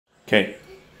Okay,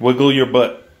 wiggle your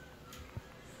butt.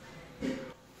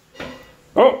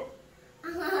 Oh!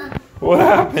 What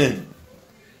happened?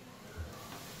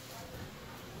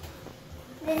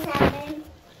 This happened.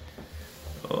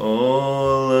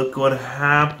 Oh, look what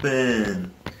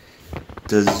happened.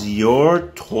 Does your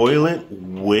toilet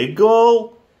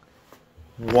wiggle?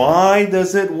 Why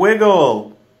does it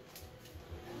wiggle?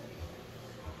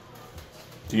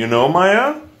 Do you know,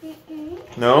 Maya?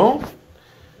 No?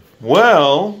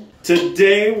 Well,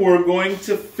 today we're going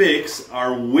to fix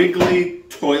our wiggly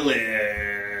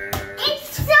toilet.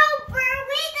 It's super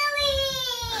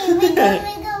wiggly! Wiggle,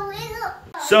 wiggle, wiggle.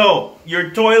 So, your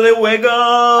toilet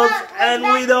wiggles and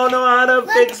we don't know how to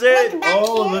fix it.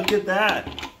 Oh, here. look at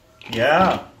that.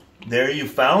 Yeah, there you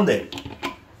found it.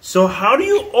 So how do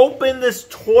you open this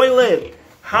toilet?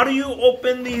 How do you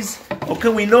open these? Okay,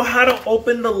 we know how to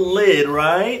open the lid,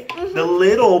 right? The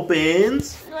lid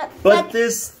opens. But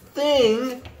this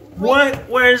thing, what?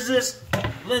 Where's this?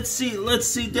 Let's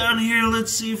see down here.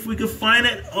 Let's see if we can find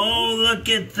it. Oh, look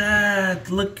at that.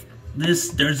 Look,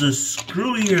 there's a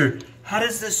screw here. How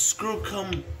does this screw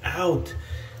come out?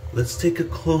 Let's take a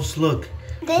close look.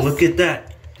 Look at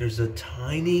that. There's a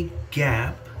tiny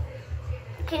gap.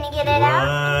 Can you get it out?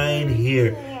 Right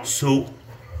here. So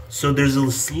there's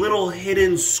this little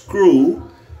hidden screw.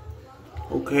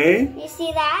 Okay? You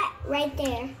see that? Right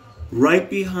there. Right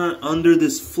behind, under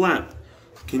this flap.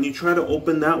 Can you try to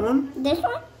open that one? This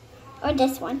one? Or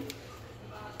this one?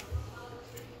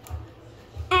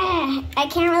 I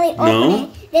can't really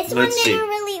open it. This one didn't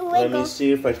really wiggle. Let me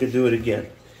see if I could do it again.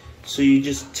 So you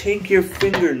just take your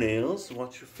fingernails.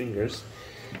 Watch your fingers.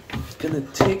 It's gonna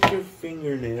take your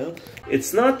fingernail.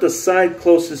 It's not the side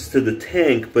closest to the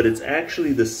tank, but it's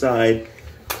actually the side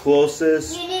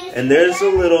closest. And there's a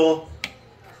little,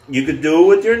 you could do it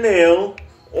with your nail,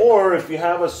 or if you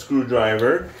have a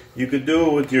screwdriver, you could do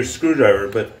it with your screwdriver,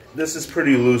 but this is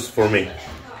pretty loose for me.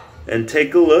 And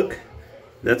take a look.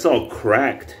 That's all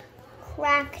cracked.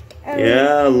 Cracked.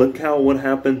 Yeah, look what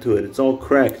happened to it. It's all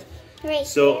cracked. Right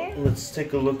So here. let's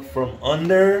take a look from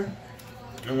under,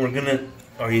 and we're gonna,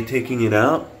 are you taking it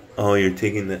out? Oh, you're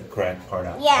taking the cracked part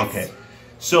out. Yes. Okay.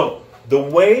 So the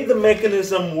way the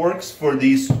mechanism works for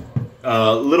these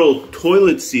little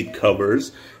toilet seat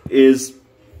covers is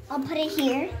I'll put it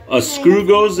here. a screw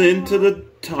goes into the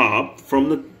top from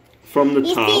the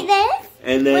You top. see this?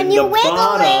 And then When you the wiggle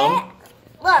bottom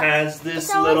it, look, has this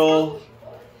it's always little.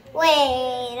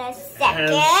 Wait a second.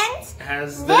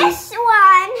 Has This one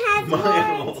has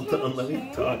Maya, more hold on, let me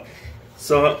attention. talk.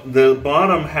 So the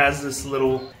bottom has this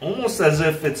little, almost as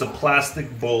if it's a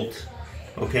plastic bolt.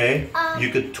 Okay, you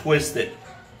could twist it.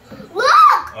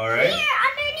 Look! All right. Here,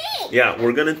 underneath. Yeah,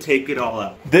 we're gonna take it all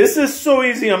out. This is so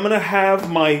easy. I'm gonna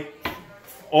have my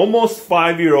almost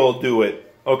 5-year-old do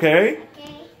it. Okay.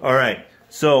 Okay. All right.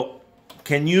 So,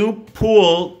 can you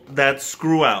pull that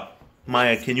screw out?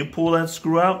 Maya, can you pull that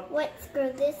screw out? What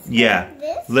screw? This? Yeah.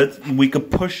 This? We could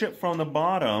push it from the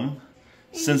bottom.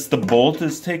 Since the bolt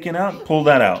is taken out, pull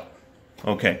that out.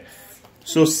 Okay.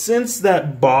 So since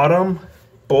that bottom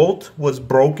bolt was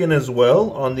broken as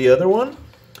well on the other one,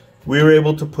 we were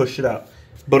able to push it out.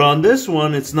 But on this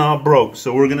one, it's not broke.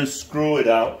 So we're gonna screw it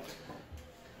out.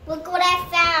 Look what I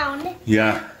found.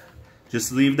 Yeah.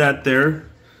 Just leave that there.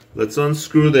 Let's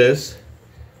unscrew this.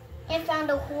 I found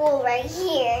a hole right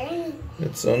here.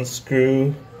 Let's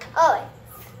unscrew. Oh,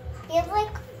 it feels like.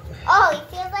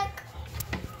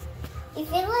 It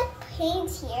feels like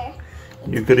paint here.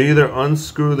 You could either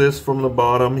unscrew this from the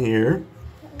bottom here,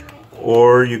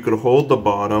 or you could hold the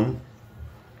bottom.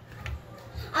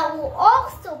 I will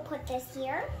also put this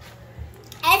here.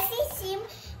 As you see,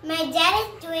 my dad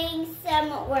is doing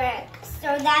some work,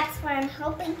 so that's why I'm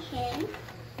helping him.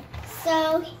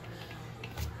 So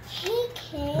he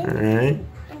can. All right.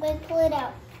 I'm going to pull it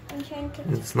out. I'm trying to.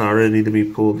 It's not ready to be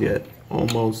pulled yet.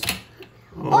 Almost.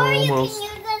 Or you can use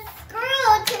a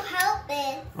screw to help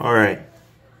it. All right.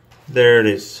 There it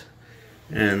is.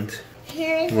 And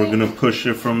Here's we're it. gonna push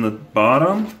it from the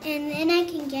bottom, And then I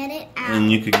can get it out.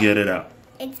 and you could get it out.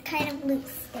 It's kind of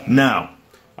loose there. Now,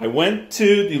 I went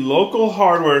to the local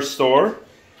hardware store,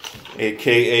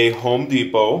 aka Home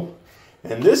Depot,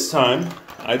 and this time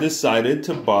I decided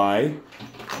to buy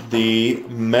the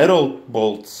metal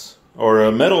bolts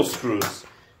or metal screws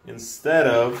instead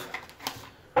of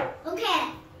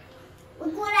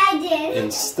Look what I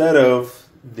did.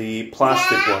 the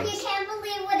plastic Dad, ones. you can't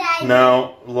believe what I did.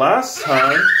 Now, last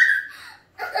time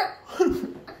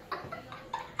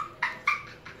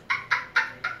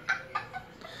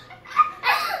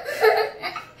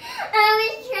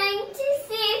I was trying to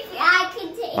see if I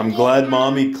could take I'm it glad out.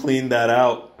 Mommy cleaned that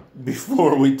out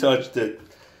before we touched it.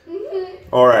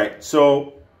 All right,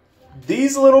 so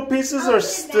these little pieces are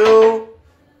still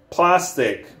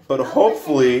plastic, but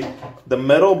hopefully the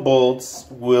metal bolts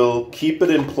will keep it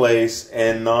in place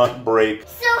and not break.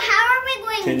 So how are we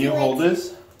going to do it? Can you hold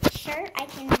this? Sure, I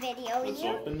can video Let's you.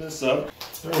 open this up.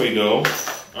 There we go.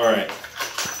 All right.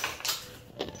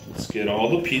 Let's get all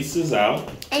the pieces out.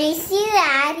 And you see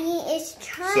Daddy is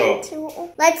trying to...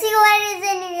 Let's see what is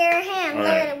in your hand. All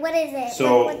right. What is it?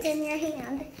 So, What's in your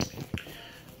hand?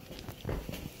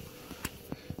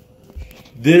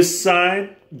 This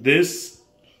side,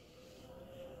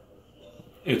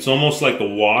 it's almost like a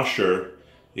washer.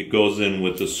 It goes in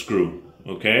with the screw,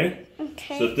 okay?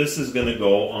 Okay. So this is gonna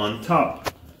go on top.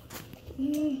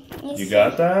 You see?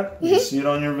 got that? You see it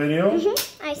on your video? I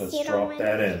see Let's it drop on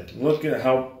that in. Look at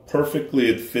how perfectly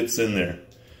it fits in there.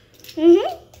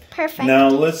 Perfect. Now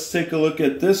let's take a look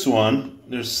at this one.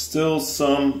 There's still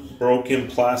some broken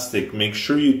plastic. Make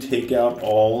sure you take out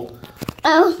all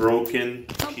broken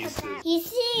pieces. You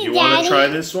see, You Daddy? want to try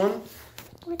this one?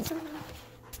 What's on?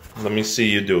 Let me see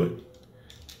you do it.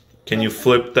 Can you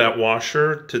flip that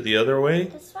washer to the other way?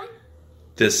 This one?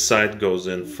 This side goes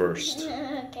in first.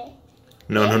 Okay.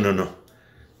 No.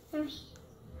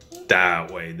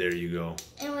 That way. There you go.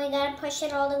 And we gotta push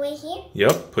it all the way here?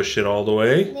 Yep. Push it all the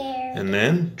way. There. And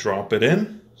then drop it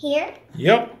in. Here?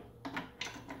 Yep.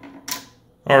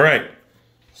 All right.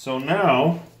 So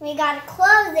now We gotta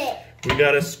close it. we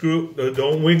got to screw.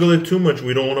 Don't wiggle it too much.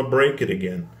 We don't want to break it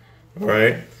again. All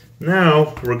right.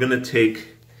 Now we're going to take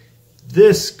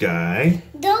this guy.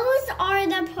 Those are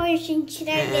the portions. Should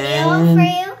I video for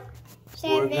you?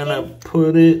 Should We're going to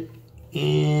put it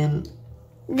in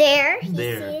there. You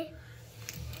there. see?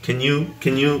 Can you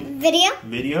Video?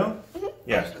 video?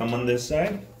 Yeah, come on this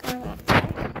side.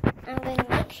 I'm going to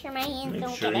make sure my hands Make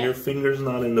don't sure get your it. finger's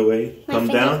not in the way. My Come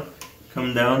finger. down.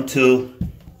 Come down till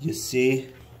you see.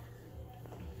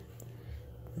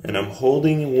 And I'm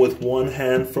holding with one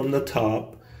hand from the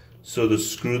top so the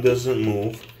screw doesn't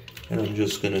move. And I'm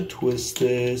just going to twist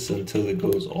this until it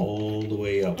goes all the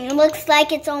way up. It looks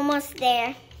like it's almost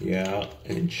there. Yeah,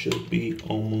 it should be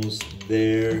almost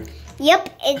there. Yep,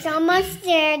 it's almost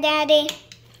there, Daddy.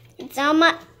 It's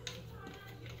almost...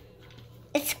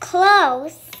 It's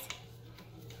close.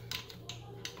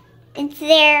 It's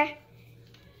there.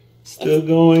 Still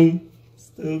going.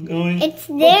 Still going. It's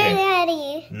there, Okay.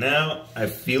 Daddy. Now I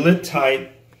feel it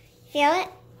tight. Feel it?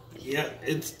 Yeah,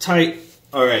 it's tight.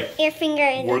 All right. Your finger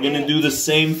is We're going under to it. do the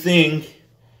same thing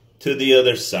to the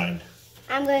other side.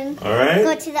 I'm going to All right.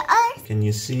 go to the other. Can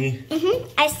you see?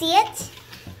 I see it.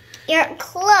 You're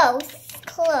close.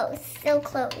 Close. So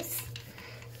close.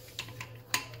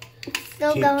 It's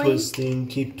still Keep going. twisting,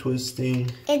 keep twisting.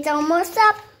 It's almost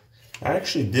up. I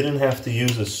actually didn't have to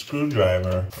use a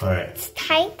screwdriver. All right. It's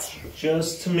tight.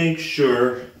 Just to make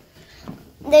sure.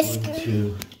 The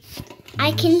screw.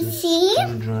 I can see.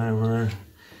 Screwdriver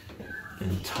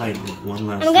and tighten it one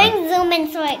last I'm time. going to zoom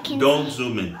in so it can. Don't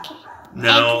zoom in.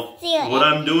 Now, I can see it. what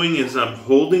I'm doing is I'm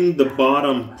holding the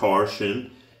bottom portion,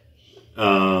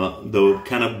 the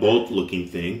kind of bolt-looking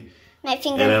thing, My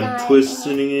finger's and I'm not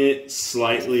twisting it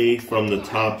slightly from the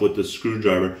top with the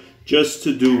screwdriver, just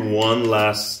to do one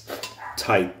last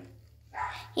tight.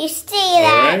 You see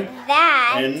that? Alright.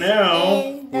 That. And now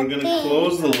is the we're gonna thing.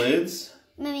 close the lids.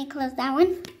 Let me close that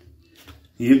one.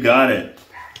 You got it.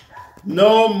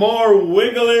 No more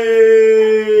wiggling.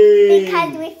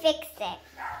 Because we fixed it.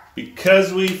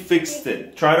 Because we fixed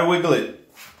it. Try to wiggle it.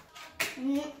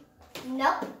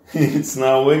 Nope. It's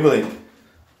not wiggling.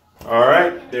 All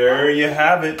right, there you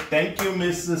have it. Thank you,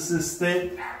 Miss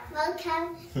Assistant.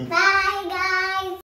 Welcome. Bye, guys.